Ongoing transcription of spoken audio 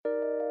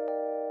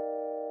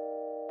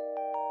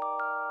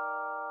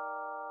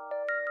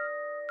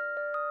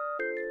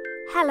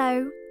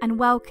Hello and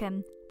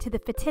welcome to the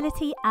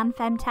Fertility and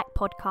Femtech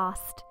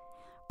podcast,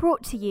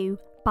 brought to you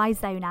by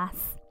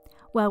Zonas,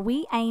 where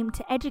we aim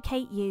to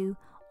educate you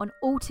on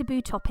all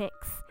taboo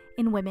topics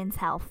in women's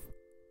health.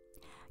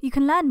 You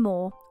can learn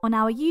more on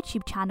our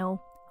YouTube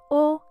channel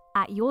or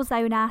at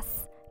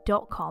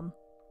yourzonas.com.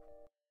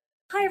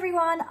 Hi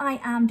everyone,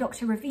 I am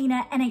Dr.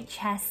 Ravina,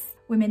 NHS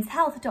Women's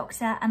Health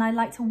Doctor, and I'd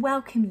like to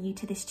welcome you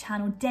to this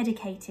channel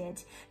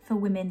dedicated for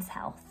women's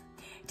health.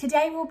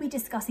 Today we'll be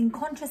discussing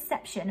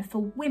contraception for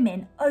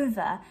women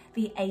over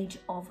the age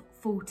of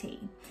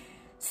 40.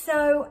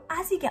 So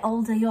as you get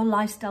older, your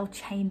lifestyle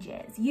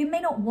changes. You may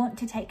not want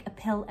to take a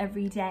pill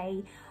every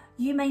day.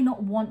 You may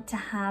not want to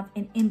have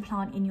an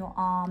implant in your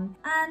arm.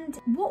 And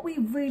what we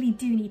really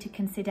do need to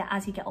consider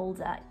as you get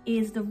older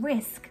is the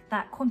risk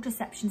that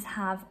contraceptions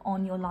have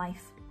on your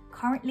life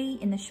currently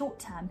in the short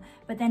term,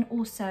 but then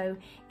also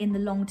in the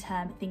long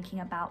term, thinking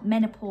about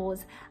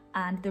menopause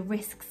and the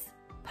risks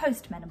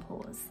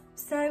post-menopause.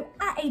 So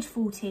at age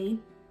 40,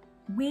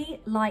 we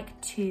like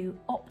to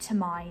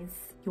optimize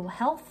your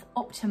health,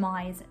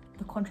 optimize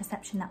the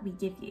contraception that we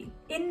give you.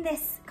 In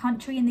this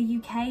country, in the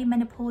UK,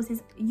 menopause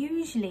is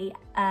usually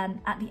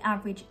at the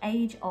average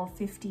age of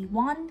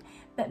 51,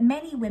 but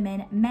many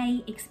women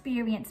may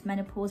experience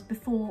menopause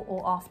before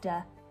or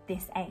after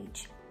this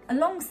age.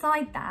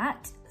 Alongside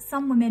that,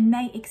 some women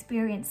may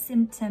experience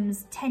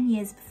symptoms 10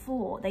 years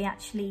before they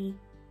actually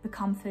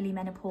become fully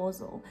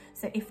menopausal.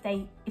 So if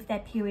their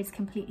periods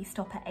completely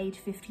stop at age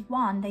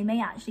 51, they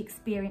may actually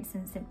experience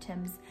some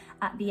symptoms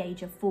at the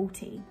age of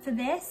 40. For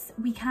this,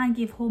 we can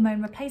give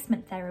hormone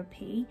replacement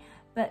therapy,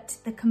 but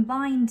the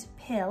combined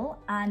pill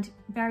and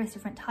various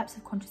different types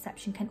of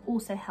contraception can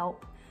also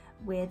help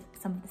with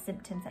some of the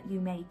symptoms that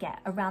you may get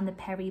around the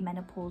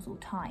perimenopausal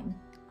time.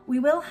 We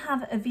will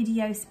have a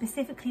video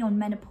specifically on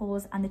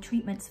menopause and the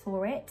treatments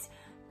for it.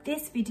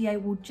 This video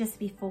will just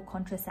be for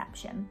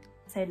contraception.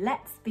 So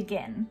let's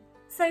begin.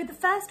 So the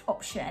first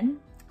option,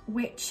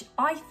 which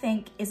I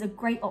think is a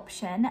great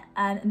option,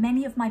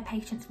 many of my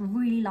patients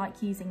really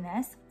like using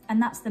this,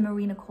 and that's the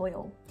Mirena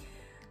coil.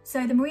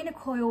 So the Mirena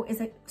coil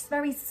is a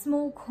very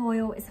small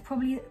coil. It's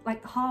probably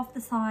like half the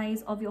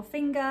size of your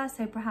finger,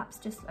 so perhaps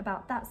just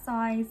about that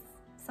size,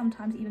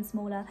 sometimes even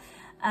smaller,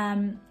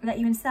 that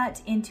you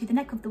insert into the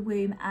neck of the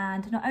womb,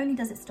 and not only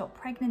does it stop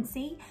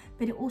pregnancy,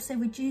 but it also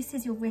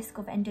reduces your risk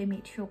of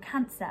endometrial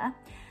cancer.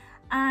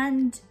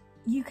 And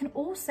you can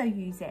also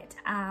use it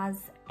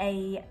as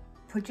a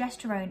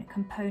progesterone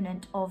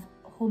component of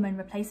hormone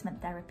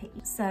replacement therapy.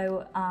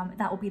 So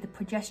that will be the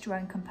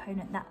progesterone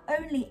component that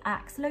only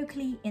acts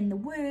locally in the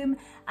womb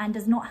and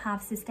does not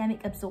have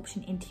systemic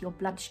absorption into your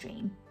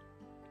bloodstream.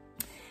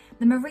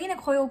 The Mirena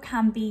coil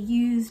can be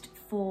used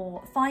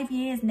for 5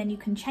 years and then you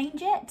can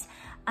change it,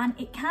 and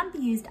it can be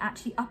used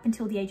actually up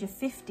until the age of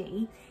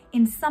 50.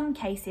 In some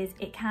cases,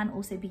 it can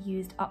also be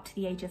used up to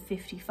the age of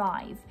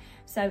 55.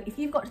 So if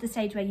you've got to the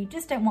stage where you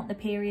just don't want the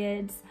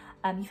periods,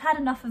 you've had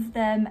enough of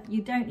them,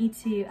 you don't need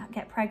to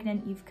get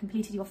pregnant, you've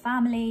completed your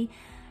family,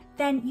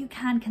 then you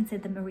can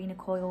consider the Mirena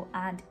coil.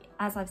 And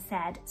as I've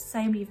said,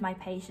 so many of my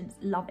patients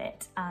love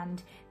it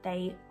and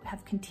they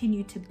have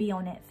continued to be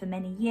on it for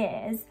many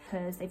years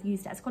because they've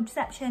used it as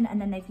contraception and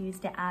then they've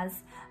used it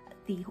as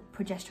the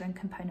progesterone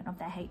component of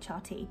their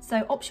HRT.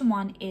 So option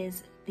one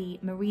is the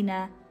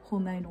Mirena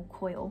hormonal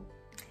coil.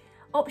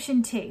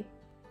 Option two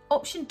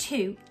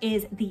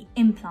is the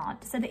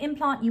implant. So the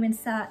implant you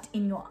insert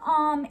in your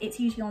arm, it's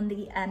usually on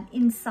the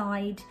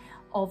inside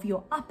of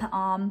your upper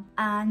arm,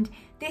 and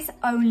this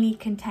only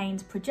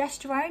contains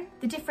progesterone.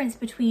 The difference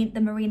between the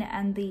Mirena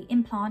and the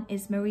implant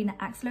is Mirena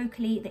acts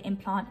locally, the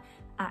implant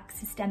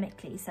acts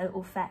systemically, so it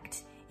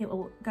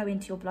will go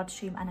into your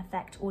bloodstream and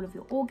affect all of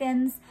your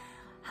organs.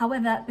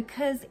 However,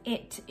 because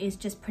it is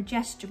just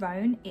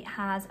progesterone, it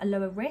has a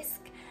lower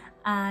risk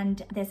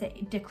and there's a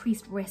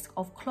decreased risk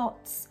of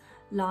clots,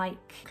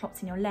 like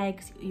clots in your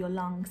legs, your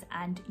lungs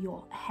and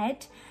your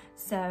head.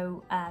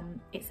 So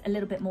it's a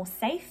little bit more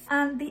safe.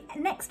 And the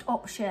next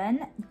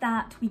option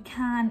that we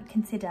can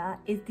consider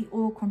is the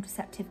oral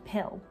contraceptive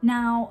pill.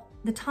 Now,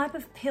 the type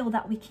of pill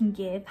that we can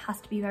give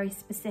has to be very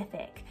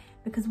specific,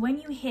 because when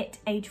you hit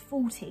age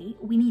 40,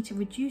 we need to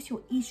reduce your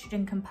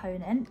estrogen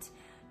component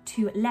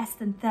to less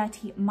than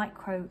 30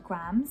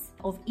 micrograms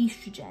of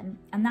estrogen,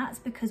 and that's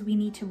because we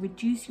need to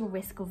reduce your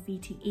risk of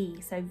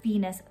VTE, so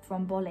venous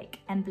thrombotic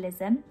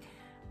embolism,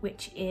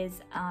 which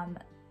is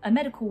a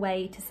medical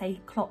way to say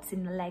clots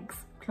in the legs,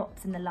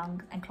 clots in the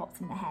lungs and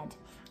clots in the head.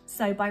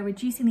 So by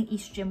reducing the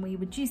estrogen, we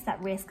reduce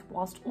that risk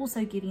whilst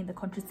also giving the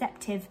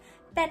contraceptive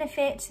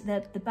benefit,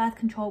 the birth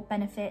control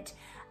benefit,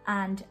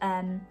 and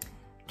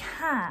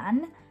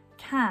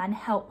can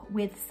help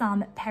with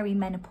some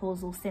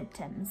perimenopausal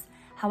symptoms.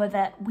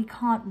 However, we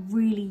can't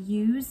really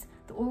use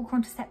the oral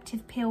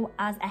contraceptive pill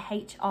as a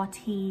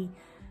HRT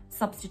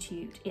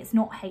substitute. It's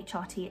not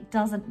HRT, it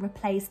doesn't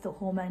replace the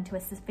hormone to a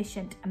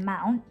sufficient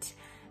amount,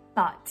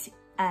 but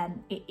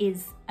it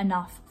is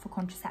enough for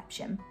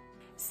contraception.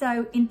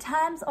 So in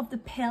terms of the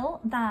pill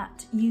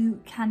that you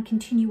can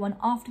continue on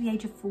after the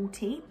age of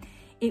 40,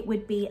 it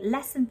would be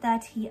less than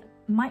 30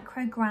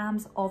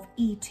 micrograms of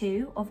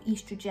E2, of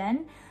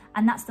estrogen,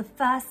 and that's the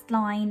first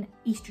line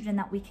estrogen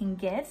that we can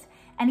give.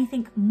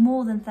 Anything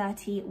more than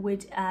 30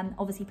 would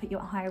obviously put you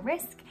at higher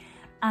risk.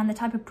 And the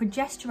type of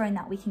progesterone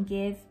that we can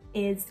give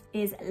is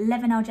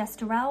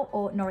levonorgestrel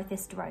or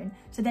norethisterone.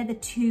 So they're the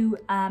two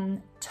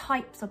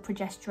types of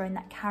progesterone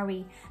that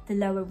carry the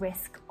lower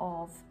risk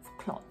of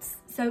clots.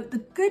 So the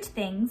good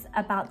things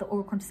about the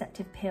oral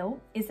contraceptive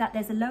pill is that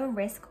there's a lower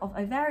risk of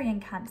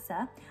ovarian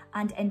cancer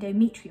and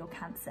endometrial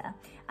cancer.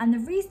 And the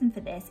reason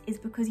for this is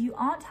because you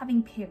aren't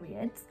having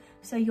periods,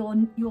 so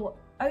your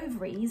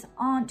ovaries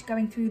aren't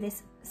going through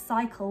this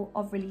cycle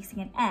of releasing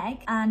an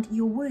egg, and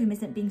your womb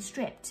isn't being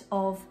stripped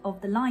of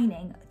the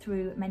lining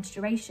through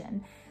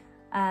menstruation.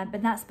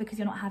 But that's because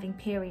you're not having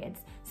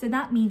periods. So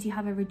that means you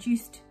have a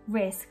reduced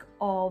risk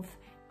of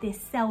this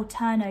cell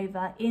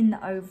turnover in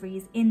the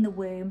ovaries, in the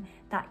womb,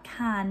 that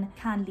can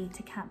lead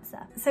to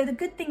cancer. So the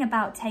good thing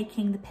about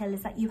taking the pill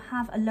is that you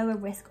have a lower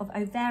risk of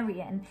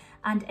ovarian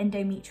and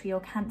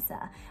endometrial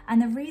cancer.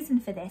 And the reason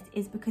for this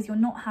is because you're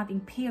not having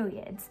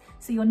periods,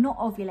 so you're not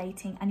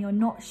ovulating and you're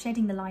not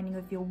shedding the lining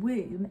of your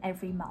womb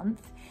every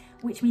month,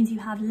 which means you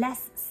have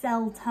less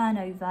cell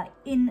turnover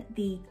in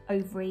the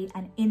ovary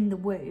and in the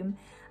womb,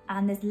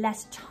 and there's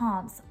less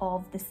chance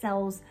of the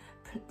cells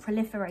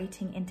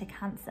proliferating into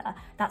cancer.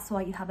 That's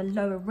why you have a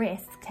lower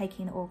risk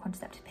taking the oral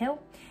contraceptive pill.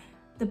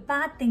 The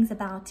bad things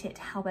about it,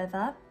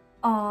 however,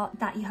 are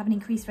that you have an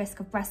increased risk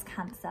of breast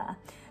cancer.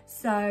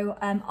 So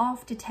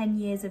after 10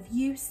 years of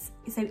use,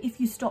 so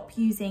if you stop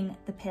using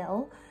the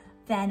pill,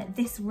 then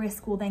this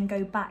risk will then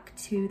go back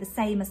to the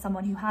same as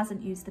someone who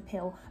hasn't used the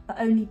pill, but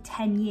only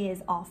 10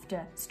 years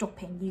after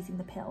stopping using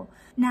the pill.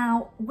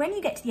 Now, when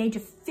you get to the age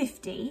of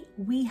 50,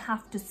 we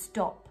have to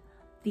stop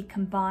the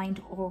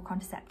combined oral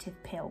contraceptive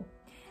pill.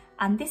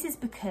 And this is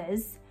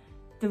because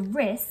the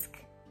risk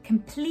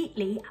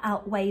completely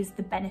outweighs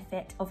the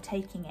benefit of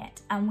taking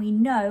it. And we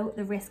know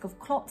the risk of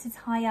clots is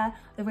higher,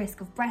 the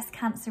risk of breast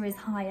cancer is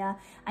higher.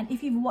 And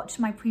if you've watched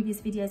my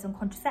previous videos on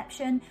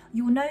contraception,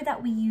 you will know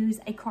that we use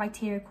a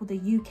criteria called the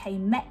UK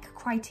MEC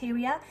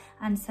criteria.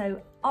 And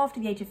so after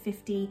the age of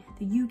 50,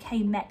 the UK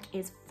MEC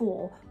is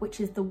 4,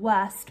 which is the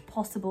worst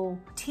possible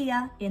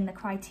tier in the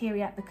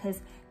criteria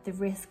because the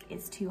risk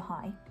is too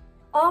high.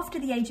 After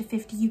the age of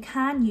 50, you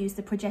can use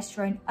the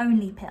progesterone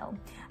only pill.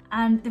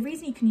 And the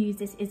reason you can use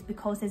this is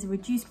because there's a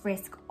reduced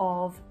risk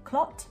of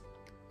clot.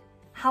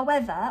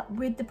 However,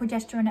 with the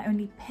progesterone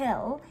only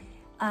pill,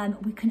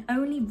 we can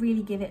only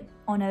really give it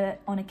on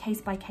a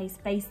case-by-case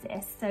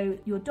basis. So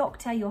your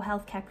doctor, your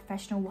healthcare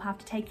professional will have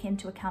to take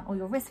into account all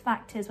your risk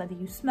factors, whether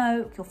you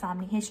smoke, your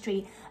family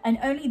history, and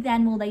only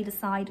then will they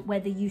decide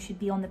whether you should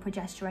be on the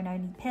progesterone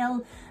only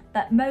pill.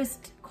 But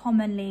most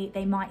commonly,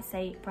 they might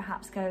say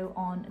perhaps go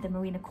on the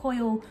Mirena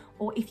coil,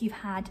 or if you've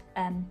had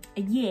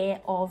a year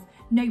of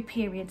no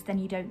periods, then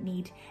you don't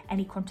need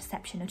any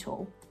contraception at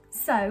all.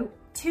 So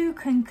to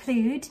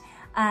conclude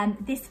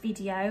this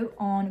video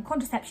on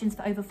contraceptions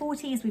for over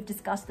 40s, we've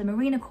discussed the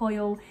Mirena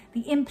coil,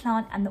 the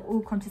implant and the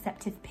oral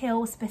contraceptive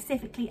pill,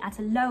 specifically at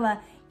a lower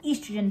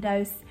estrogen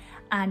dose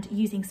and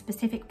using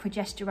specific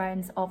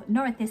progesterones of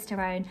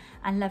norethisterone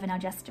and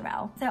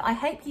levonorgestrel. So I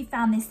hope you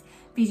found this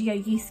video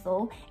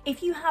useful.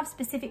 If you have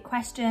specific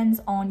questions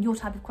on your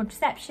type of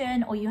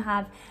contraception, or you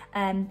have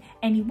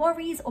any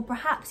worries, or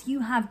perhaps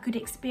you have good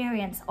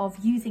experience of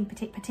using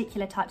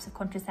particular types of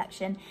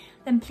contraception,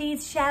 then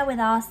please share with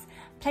us,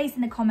 place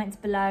in the comments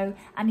below.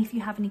 And if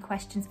you have any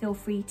questions, feel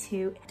free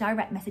to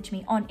direct message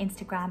me on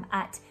Instagram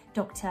at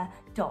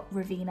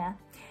dr.ravina.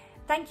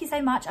 Thank you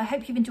so much. I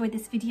hope you've enjoyed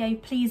this video.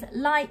 Please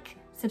like,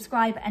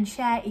 subscribe and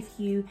share if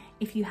you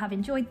have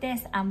enjoyed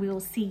this, and we will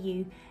see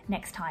you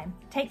next time.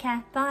 Take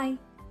care. Bye.